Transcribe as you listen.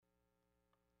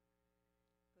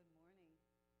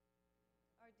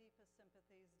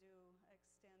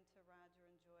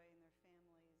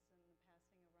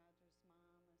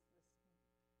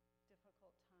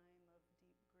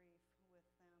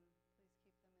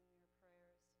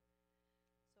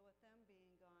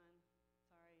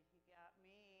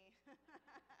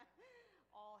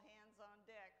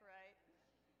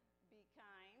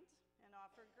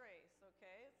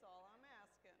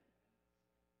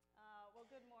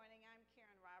Good morning. I'm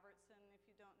Karen Robertson. If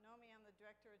you don't know me, I'm the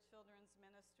Director of Children's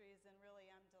Ministries, and really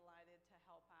I'm delighted to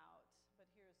help out. But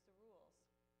here's the rules.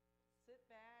 Sit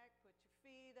back, put your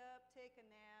feet up, take a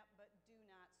nap, but do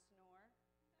not snore,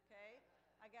 okay?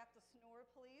 I got the snore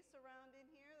police around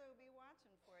in here. They'll be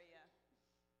watching for you.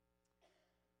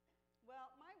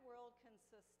 Well, my world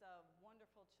consists of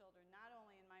wonderful children, not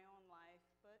only in my own life,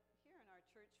 but here in our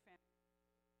church family.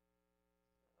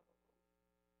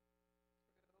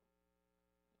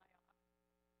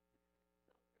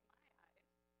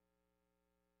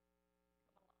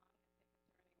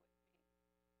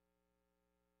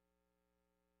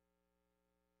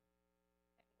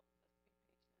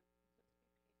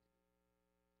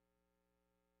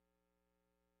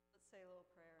 Let's say a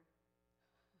little prayer.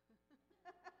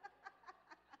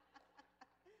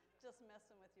 Just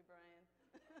messing with you, Brian.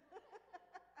 Okay,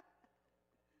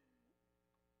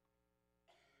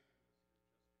 that's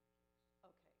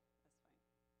fine.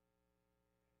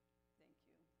 Thank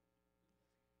you.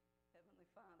 Heavenly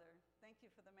Father, thank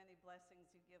you for the many blessings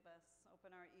you give us.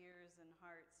 Open our ears and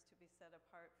hearts to be set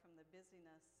apart from the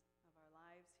busyness of our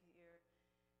lives here,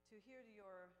 to hear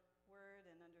your word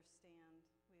and understand.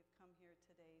 We have come here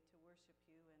today to worship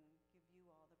you and give you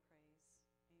all the praise.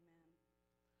 Amen.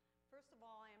 First of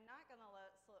all, I am not going to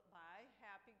let it slip by.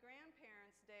 Happy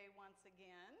Grandparents' Day once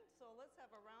again. So let's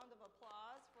have a round of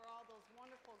applause for all those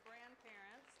wonderful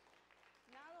grandparents.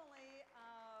 Not only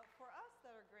for us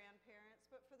that are grandparents,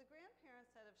 but for the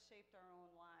grandparents that have shaped our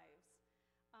own lives.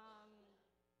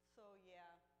 So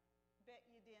yeah, bet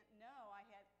you didn't know I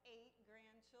had 8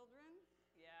 grandchildren.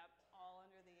 Yep, all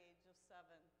under the age of 7.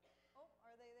 Oh,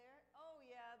 are they there? Oh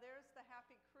yeah, there's the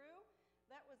happy crew.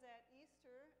 That was at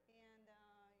Easter, and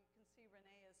you can see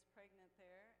Renee is pregnant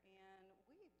there, and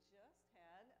we just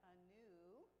had a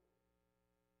new,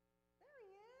 there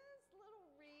he is,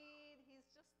 little Reed. He's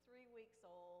just 3 weeks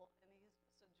old, and he's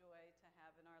just a joy to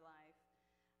have in our life.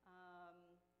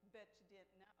 Bet you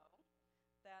didn't know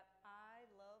that I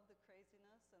love the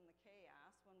craziness and the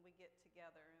chaos when we get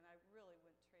together, and I really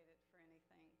wouldn't trade it for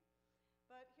anything.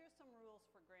 But here's some rules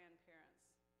for grandparents.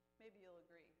 Maybe you'll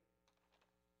agree.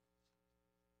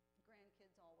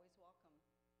 Grandkids always welcome.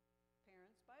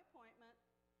 Parents by appointment.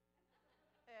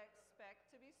 Expect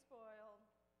to be spoiled.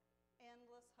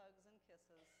 Endless hugs and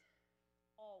kisses.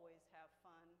 Always have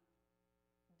fun.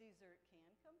 Dessert can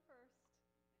come first.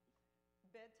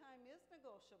 Bedtime is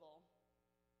negotiable.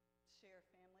 Share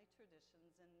family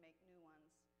traditions and make new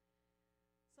ones.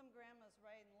 Some grandmas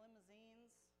ride in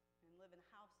limousines and live in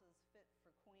houses fit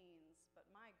for queens, but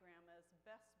my grandma is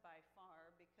best by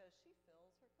far because she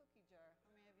fills her cookie jar. How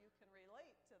many of you can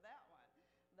relate to that one?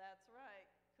 That's right,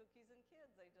 cookies and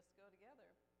kids, they just go together.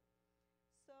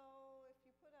 So if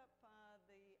you put up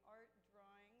the art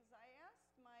drawings, I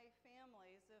asked my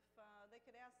families if they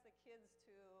could ask the kids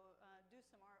to do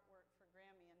some artwork for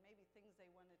Grammy and maybe things they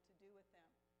wanted to do with them.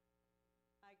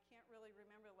 I can't really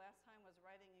remember the last time I was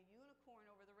writing a unicorn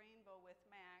over the rainbow with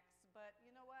Max, but you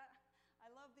know what?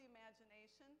 I love the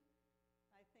imagination.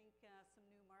 I think some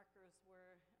new markers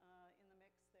were in the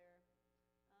mix there.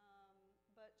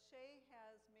 But Shay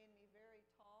has made me very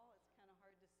tall. It's kind of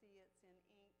hard to see. It's in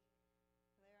ink.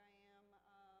 There I am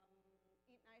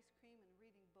eating ice cream and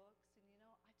reading books. And you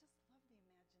know, I just love the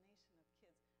imagination of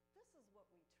kids. This is what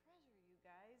we treasure, you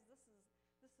guys. This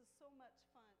is so much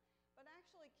fun. But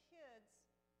actually, kids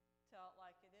tell it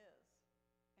like it is,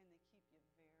 and they keep you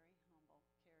very humble.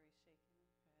 Carrie's shaking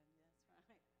her head. That's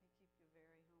right. They keep you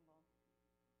very humble.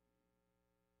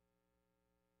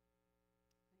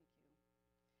 Thank you.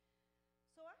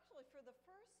 So actually, for the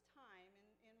first time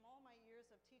in all my years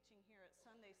of teaching here at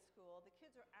Sunday school, the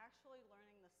kids are actually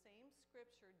learning the same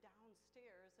scripture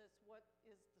downstairs as what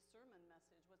is the sermon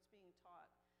message, what's being taught.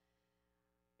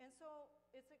 And so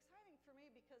it's exciting for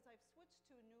me because I've switched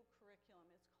to a new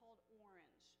curriculum. It's called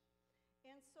Orange.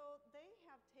 And so they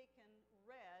have taken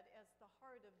red as the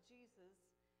heart of Jesus,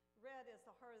 red as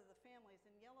the heart of the families,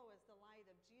 and yellow as the light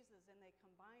of Jesus, and they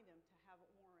combined them to have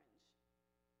orange.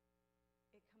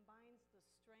 It combines the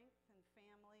strength and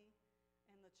family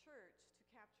and the church to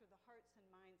capture the hearts and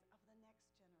minds of the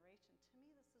next generation. To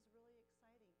me, this is really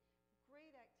exciting.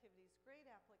 Great activities, great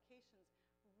applications,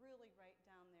 really right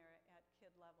down there at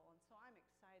kid level. And so I'm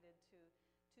excited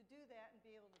to do that and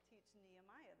be able to teach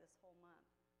Nehemiah this whole month.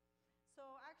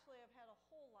 So actually, I've had a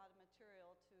whole lot of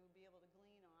material to be able to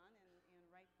glean on and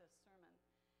write this sermon.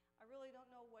 I really don't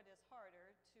know what is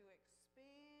harder, to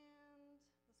expand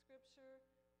the scripture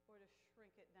or to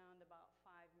shrink it down to about 5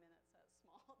 minutes at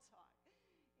small talk.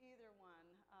 Either one,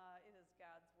 it is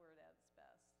God's word at its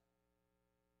best.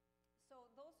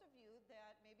 So those of you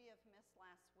that maybe have missed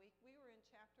last week, we were in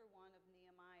chapter 1 of Nehemiah.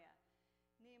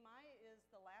 Nehemiah is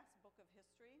the last book of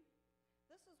history.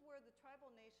 This is where the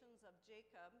tribal nations of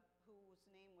Jacob, whose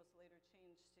name was later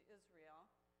changed to Israel,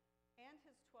 and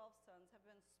his 12 sons have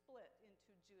been split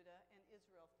into Judah and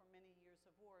Israel for many years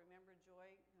of war. Remember,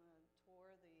 Joy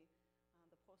tore the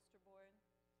poster board?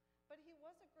 But he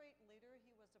was a great leader.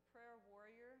 He was a prayer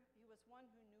warrior. He was one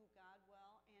who knew God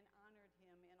well and honored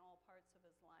him in all parts of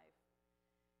his life.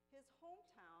 His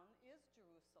hometown is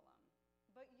Jerusalem,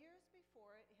 but years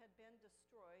before it had been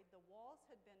destroyed, the walls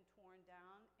had been torn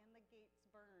down and the gates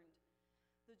burned.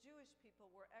 The Jewish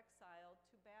people were exiled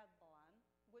to Babylon,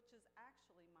 which is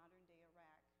actually modern-day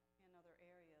Iraq and other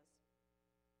areas.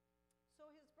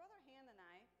 So his brother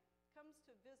Hanani comes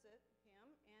to visit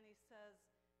him, and he says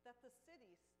that the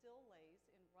city still lays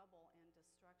in rubble and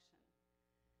destruction.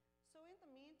 So in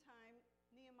the meantime,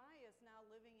 Nehemiah is now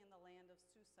living in the land of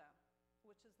Susa,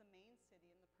 which is the main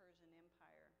city in the Persian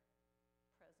Empire,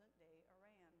 present-day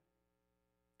Iran,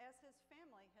 as his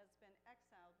family has been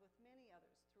exiled with many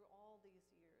others through all these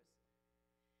years.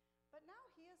 But now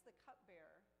he is the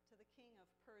cupbearer to the king of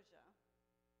Persia,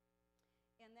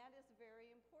 and that is very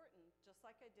important, just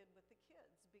like I did with the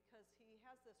kids, because he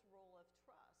has this role of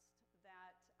trust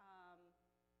that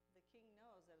the king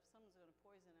knows that if someone's going to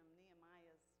poison him,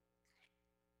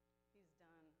 he's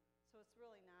done. So it's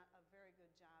really not a very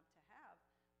good job to have,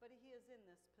 but he is in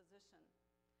this position.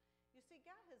 You see,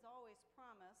 God has always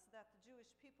promised that the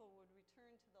Jewish people would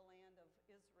return to the land of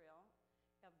Israel,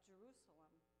 of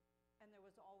Jerusalem, and there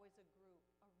was always a group,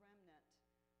 a remnant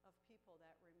of people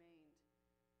that remained.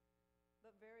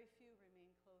 But very few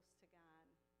remained close to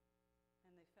God,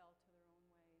 and they fell to their own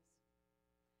ways.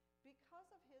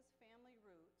 Because of his family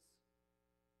roots,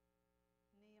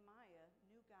 Nehemiah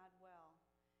knew God well,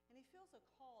 and he feels a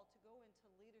call to go into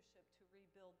leadership to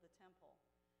rebuild the temple,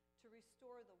 to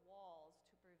restore the walls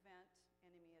to prevent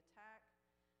enemy attack,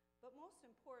 but most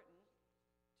important,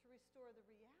 to restore the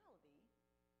reality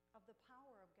of the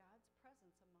power of God's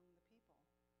presence among the people.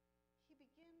 He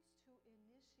begins to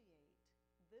initiate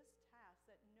this task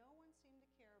that no one seemed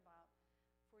to care about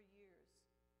for years.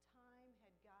 Time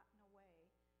had gotten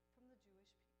away from the Jewish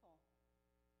people.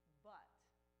 But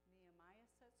Nehemiah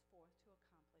sets forth to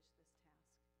accomplish this task.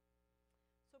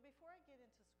 So before I get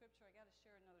into scripture, I got to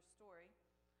share another story.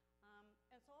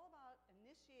 It's all about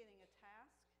initiating a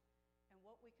task and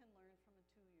what we can learn from a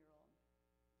 2-year-old.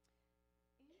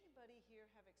 Anybody here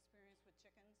have experience with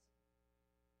chickens?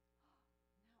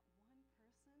 Not one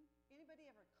person? Anybody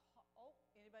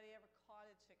ever caught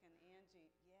a chicken? Angie,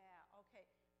 yeah, okay.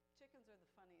 Chickens are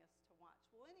the funniest to watch.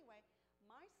 Well, anyway,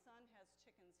 my son has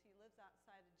chickens. He lives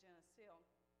outside of Geneseo,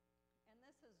 and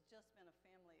this has just been a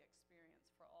family experience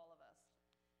for all of us.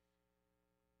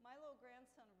 My little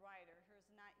grandson, Ryder, who's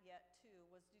not yet 2,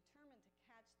 was determined to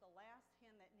catch the last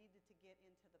hen that needed to get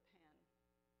into the pen.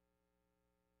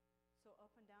 So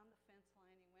up and down the fence line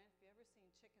he went. If you've ever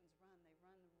seen chickens run, they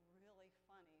run really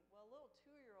funny. Well, a little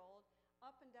 2-year-old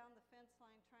up and down the fence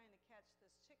line trying to catch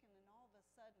this chicken, and all of a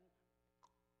sudden, he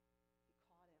caught him.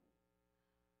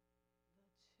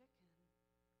 The chicken was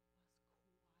quiet.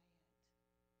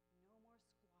 No more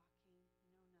squawking, no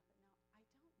nothing. Now,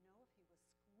 I don't know if he was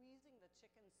squeezing the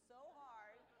chicken so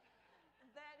hard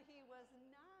that he was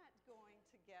not going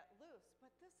to get loose.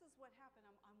 But this is what happened.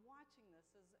 I'm watching this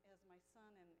as my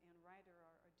son and Ryder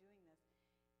are doing this.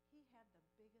 He had the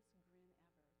biggest grin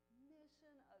ever.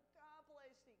 Mission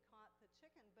accomplished. He caught the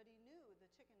chicken, but he knew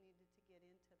the chicken needed to get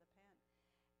into the pen.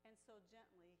 And so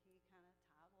gently he kind of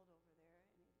toddled over there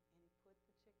and he put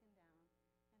the chicken down,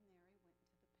 and there he went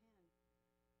into the pen.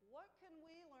 What can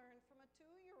we learn from a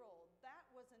 2-year-old? That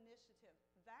was initiative.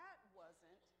 That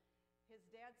wasn't his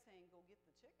dad saying, go get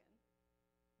the chicken.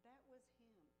 That was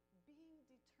him being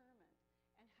determined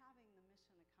and having the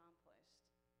mission accomplished.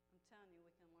 I'm telling you,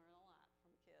 we can learn a lot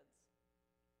from kids.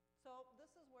 So this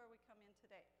is where we come in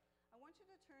today. I want you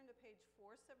to turn to page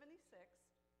 476.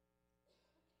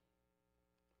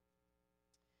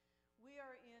 We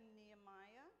are in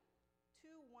Nehemiah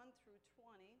 2:1 through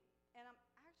 20. And I'm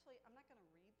not going to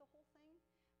read the whole thing,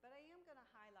 but I am going to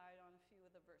highlight on a few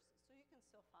of the verses, so you can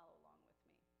still follow along with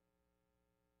me.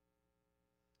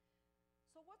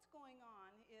 So what's going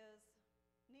on is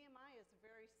Nehemiah is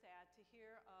very sad to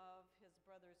hear of his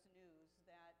brother's news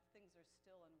that things are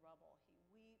still in rubble. He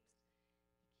weeps,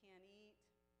 he can't eat,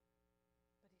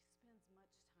 but he spends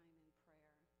much time in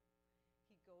prayer.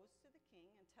 He goes to the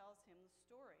king and tells him the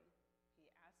story.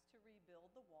 He asked to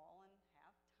rebuild the wall and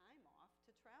have time off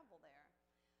to travel there.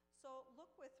 So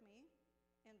look with me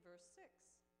in verse 6.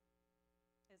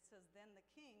 It says, then the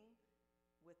king,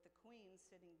 with the queen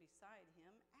sitting beside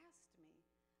him, asked me,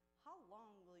 how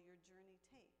long will your journey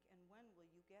take, and when will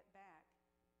you get back?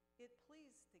 It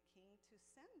pleased the king to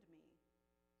send me,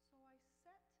 so I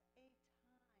set a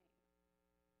time.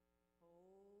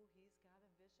 Oh, he's got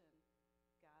a vision.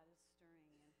 God is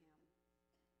stirring in him.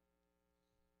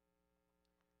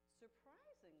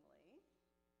 Surprisingly,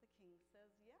 the king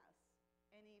says yes,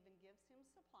 and even gives him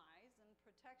supplies and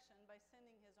protection by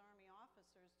sending his army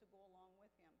officers to go along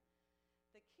with him.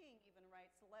 The king even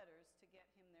writes letters to get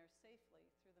him there safely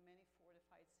through the many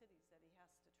fortified cities that he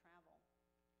has to travel.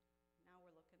 Now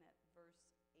we're looking at verse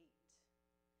 8.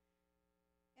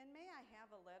 And may I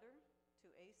have a letter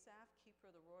to Asaph, keeper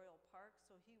of the royal park,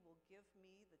 so he will give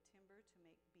me the timber to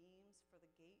make beams for the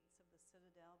gates of the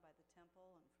citadel by the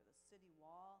temple and for the city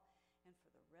wall and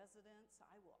for the residence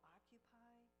I will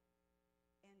occupy.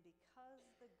 And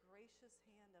because the gracious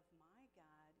hand of my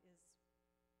God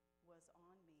was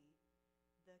on me,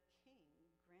 the king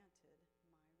granted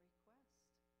my request.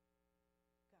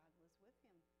 God was with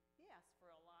him. He asked for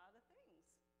a lot of things.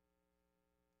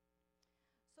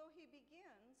 So he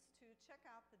begins to check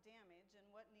out the damage and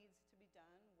what needs to be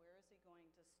done, where is he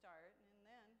going to start, and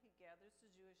then he gathers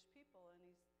the Jewish people and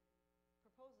he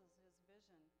proposes his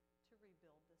vision to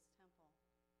rebuild this temple.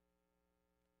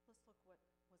 Let's look what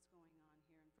was going on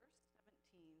here in verse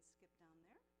 17. Skip down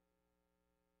there.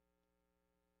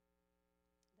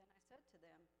 Then I said to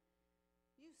them,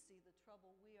 you see the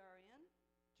trouble we are in.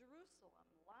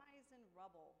 Jerusalem lies in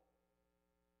rubble,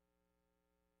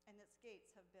 and its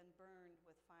gates have been burned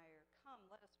with fire. Come,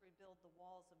 let us rebuild the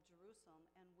walls of Jerusalem,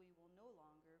 and we will no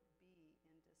longer be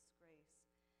in disgrace.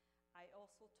 I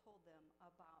also told them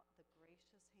about the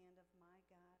gracious hand of my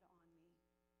God on me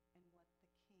and what the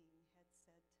king had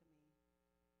said to me.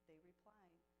 They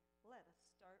replied, let us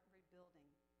start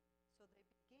rebuilding. So they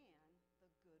began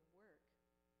the good work.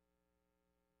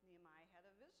 Nehemiah had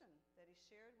a vision that he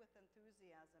shared with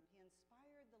enthusiasm. He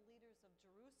inspired the leaders of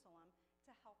Jerusalem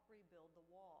to help rebuild the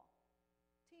wall.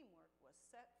 Teamwork was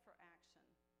set for action.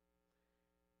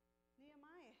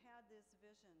 Nehemiah had this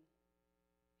vision.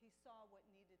 He saw what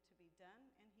needed to be done,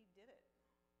 and he did it.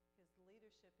 His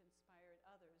leadership inspired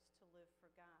others to live for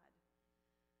God.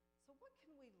 So what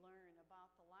can we learn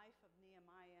about the life of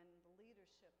Nehemiah and the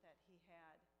leadership that he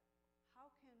had?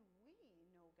 How can we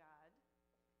know God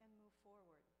and move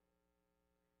forward?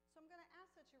 So I'm going to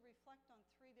ask that you reflect on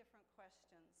 3 different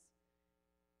questions.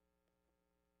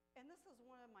 And this is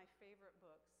one of my favorite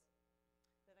books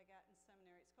that I got in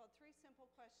seminary. It's called 3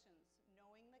 Simple Questions: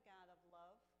 Knowing the God of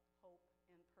Love, Hope,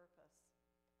 and Purpose.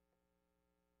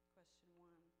 Question 1,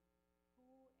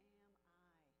 who am I?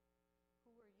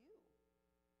 Who are you?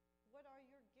 What are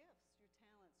your gifts, your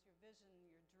talents, your vision,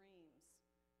 your dreams,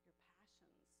 your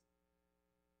passions?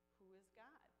 Who is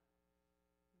God?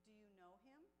 Do you know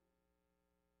him?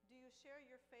 Do you share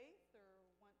your faith or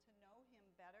want to know him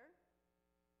better?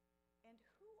 And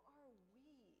who are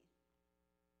we?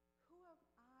 Who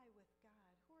am I with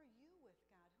God? Who are you with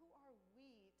God? Who are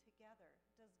we together?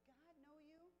 Does God know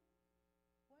you?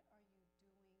 What are you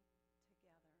doing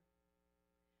together?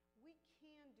 We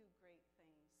can do great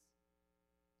things.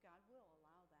 God will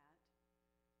allow that.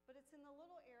 But it's in the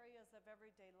little areas of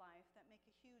everyday life that make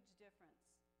a huge difference.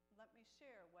 Let me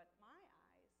share what my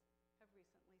eyes have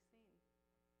recently seen.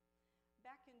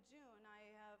 Back in June,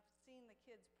 I have seen the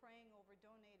kids praying over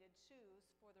donated shoes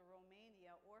for the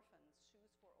Romania orphans, Shoes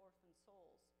for Orphan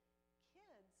Souls.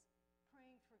 Kids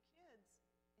praying for kids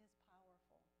is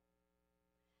powerful.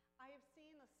 I have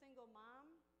seen a single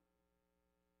mom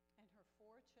and her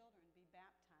 4 children be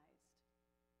baptized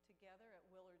together at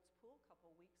Willard's Pool a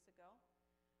couple weeks ago,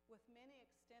 with many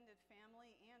extended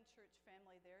family and church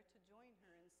family there to join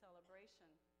her in celebration.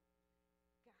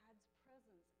 God's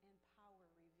presence and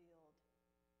power revealed.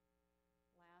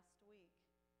 Last week,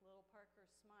 little Parker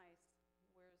Smythe,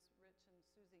 where's Rich and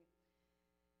Susie?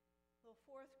 Little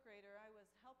 4th grader, I was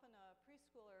helping a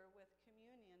preschooler with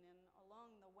communion, and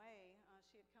along the way,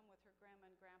 she had come with her grandma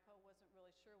and grandpa, wasn't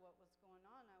really sure what was going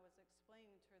on. I was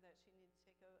explaining to her that she needed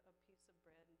to take a piece of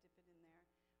bread and dip it in there.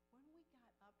 When we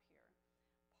got up here,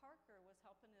 Parker was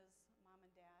helping his mom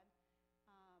and dad,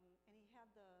 and he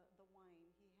had the wine,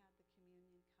 he had the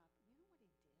communion cup. You know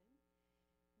what he did?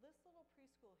 This little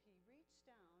preschool, he reached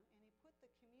down and he put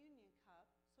the communion cup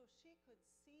so she could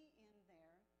see in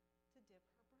there to dip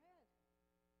her bread.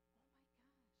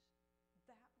 Oh my gosh,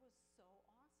 that was so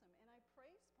awesome. And I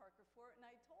praised Parker for it, and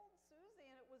I told Susie,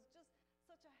 and it was just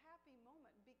such a happy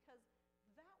moment because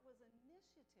that was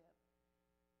initiative.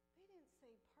 They didn't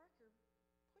say, Parker,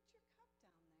 put your cup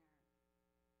down there.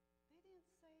 They didn't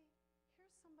say,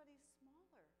 here's somebody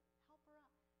smaller, help her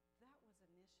out. That was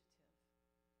initiative.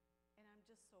 And I'm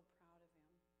just so proud of him.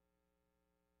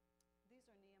 These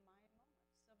are Nehemiah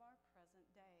moments of our present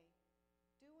day,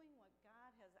 doing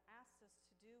has asked us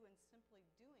to do and simply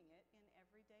doing it in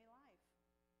everyday life.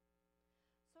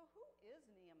 So who is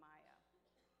Nehemiah?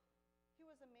 He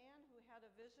was a man who had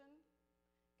a vision.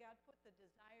 God put the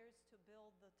desires to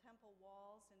build the temple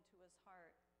walls into his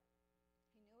heart.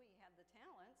 He knew he had the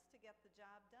talents to get the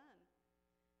job done.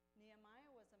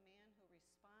 Nehemiah was a man who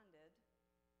responded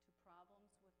to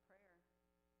problems with prayer,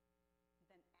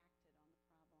 then acted on the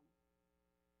problem.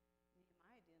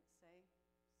 Nehemiah didn't say,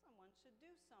 someone should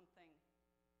do something.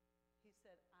 He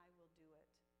said, I will do it.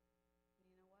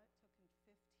 And you know what? It took him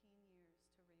 15 years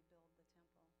to rebuild the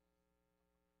temple.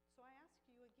 So I ask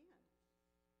you again,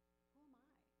 who am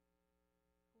I?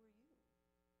 Who are you?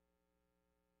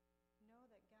 Know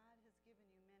that God has given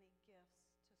you many gifts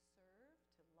to serve,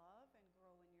 to love, and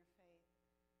grow in your faith.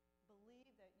 Believe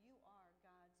that you are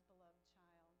God's beloved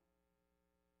child.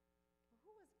 Well,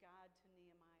 who was God to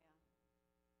Nehemiah?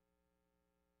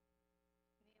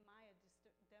 Nehemiah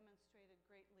demonstrated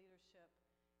great leadership,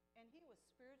 and he was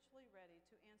spiritually ready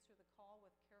to answer the call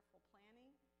with careful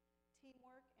planning,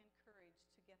 teamwork, and courage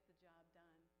to get the job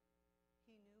done.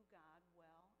 He knew God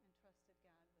well and trusted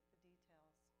God with the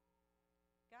details.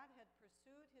 God had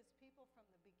pursued his people from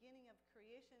the beginning of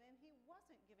creation, and he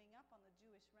wasn't giving up on the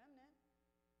Jewish remnant.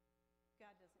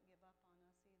 God doesn't give up on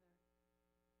us either.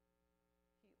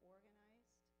 He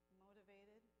organized,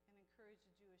 motivated, and encouraged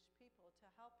the Jewish people to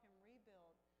help him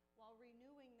rebuild while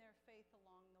renewing their faith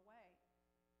along the way.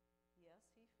 Yes,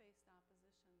 he faced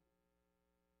opposition,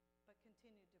 but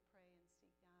continued to pray and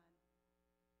seek God.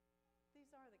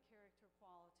 These are the character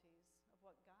qualities of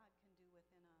what God can do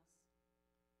within us.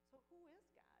 So who is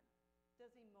God?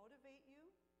 Does he motivate you?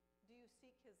 Do you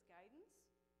seek his guidance?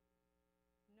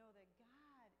 Know that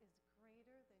God is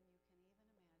greater than you can even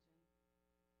imagine.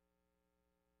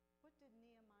 What did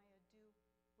Nehemiah do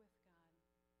with God?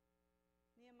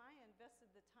 Nehemiah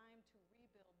invested the time to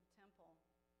rebuild the temple,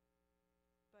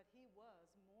 but he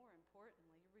was, more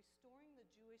importantly, restoring the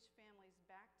Jewish families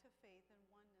back to faith and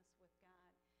oneness with God.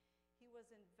 He was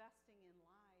investing in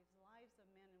lives of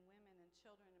men and women and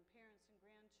children and parents and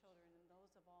grandchildren and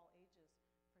those of all ages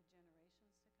for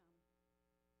generations to come.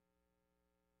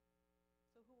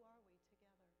 So who are we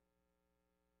together?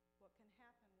 What can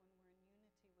happen when we're in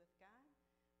unity with God,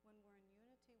 when we're in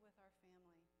unity with our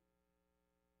family?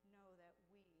 Know that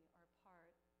we are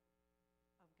part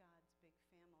of God's big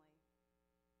family.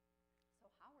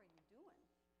 So how are you doing?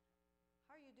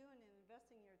 How are you doing in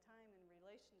investing your time in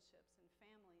relationships and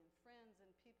family and friends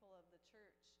and people of the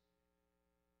church?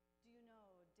 Do you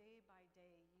know, day by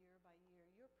day, year by year,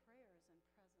 your prayers and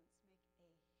presence make a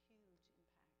huge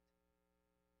impact?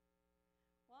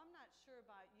 Well, I'm not sure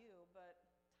about you, but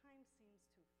time seems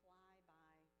to fly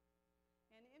by.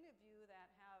 And any of you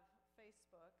that have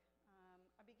Facebook,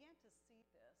 I began to see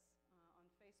this on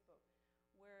Facebook,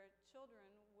 where children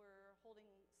were holding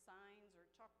signs or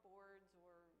chalkboards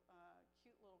or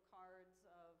cute little cards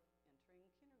of entering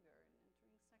kindergarten,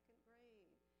 entering second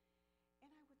grade.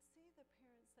 And I would see the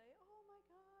parents say, oh my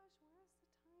gosh, where's the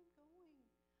time going?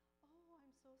 Oh,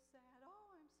 I'm so sad.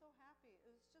 Oh, I'm so happy. It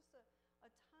was just a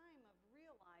time of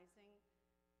realizing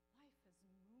life is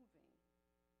moving.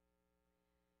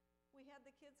 We had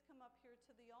the kids come up here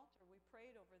to the altar. We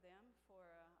prayed over them for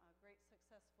a great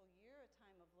successful year, a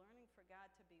time of learning for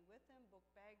God to be with them. Book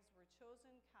bags were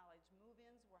chosen, college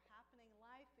move-ins were happening.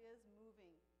 Life is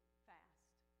moving fast.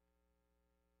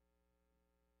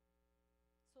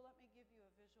 So let me give you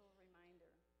a visual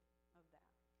reminder of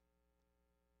that.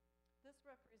 This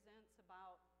represents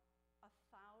about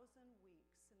 1,000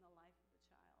 weeks in the life of a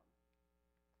child,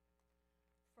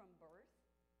 from birth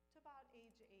to about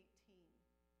age 18.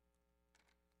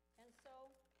 And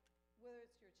so, whether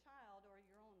it's your child or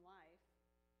your own life,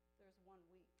 there's 1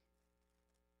 week.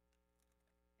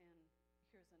 And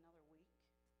here's another week.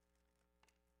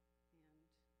 And here's another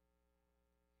week.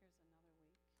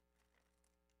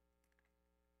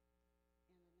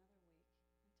 And another week.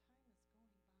 And time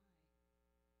is going by.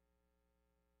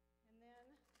 And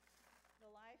then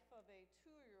the life of a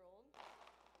 2-year-old,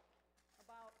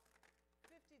 about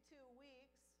 52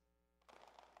 weeks.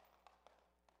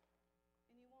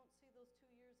 And you won't see those 2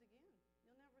 years again.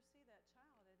 You'll never see that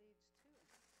child at age 2.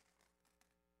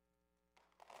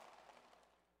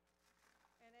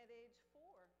 And at age 4.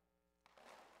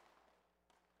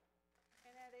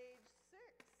 And at age 6.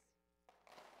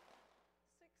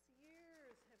 6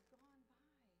 years have gone by.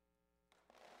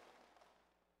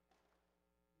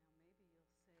 Now maybe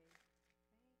you'll say,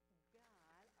 thank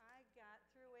God I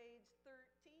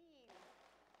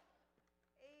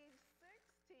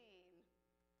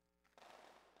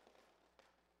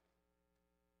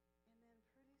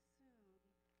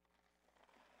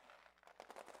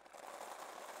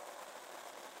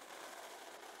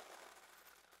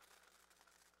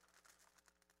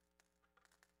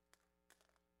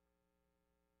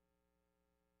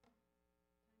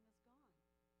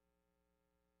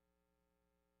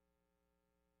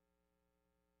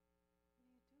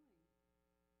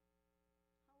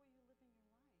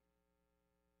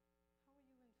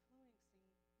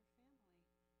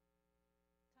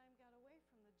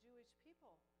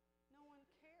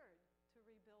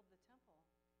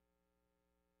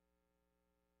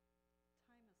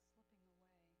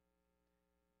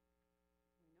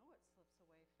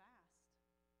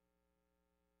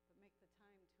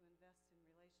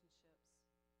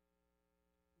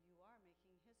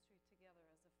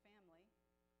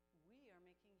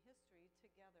history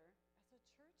together as a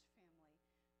church family.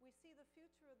 We see the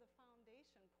future of the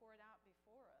foundation poured out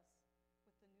before us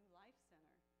with the new Life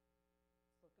Center.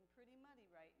 It's looking pretty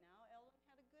muddy right now. Ellen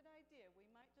had a good idea. We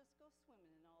might just go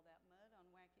swimming in all that mud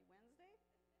on Wacky Wednesday.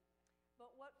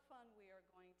 But what fun we are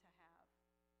going to have.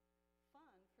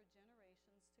 Fun for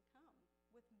generations to come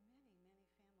with many, many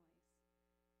families.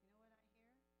 You know what I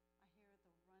hear? I hear the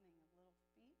running of little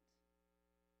feet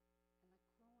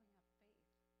and the growing of faith.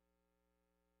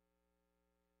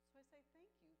 So I say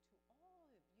thank you to all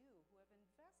of you who have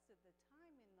invested the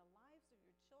time in the lives of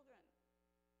your children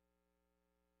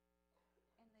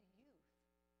and the youth,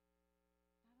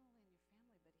 not only in your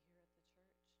family, but here at the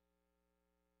church.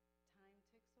 Time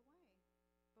ticks away,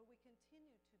 but we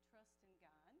continue to trust in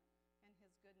God and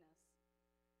His goodness.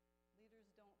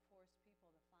 Leaders don't force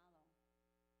people to follow.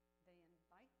 They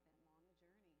invite them on a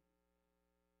journey.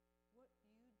 What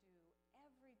you do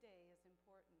every day is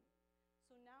important.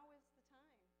 So now is the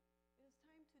time. It is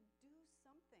time to do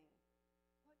something.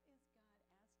 What is God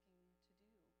asking you to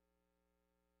do?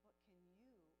 What can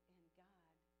you and God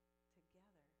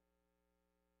together complete?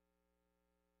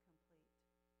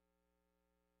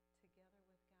 Together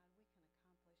with God, we can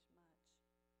accomplish much.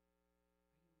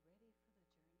 Are you ready for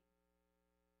the journey? Let's close in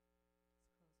prayer.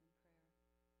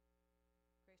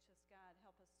 Gracious God,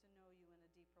 help us to know you in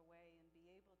a deeper way and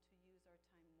be able to use our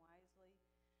time wisely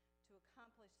to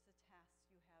accomplish the tasks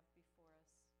you have before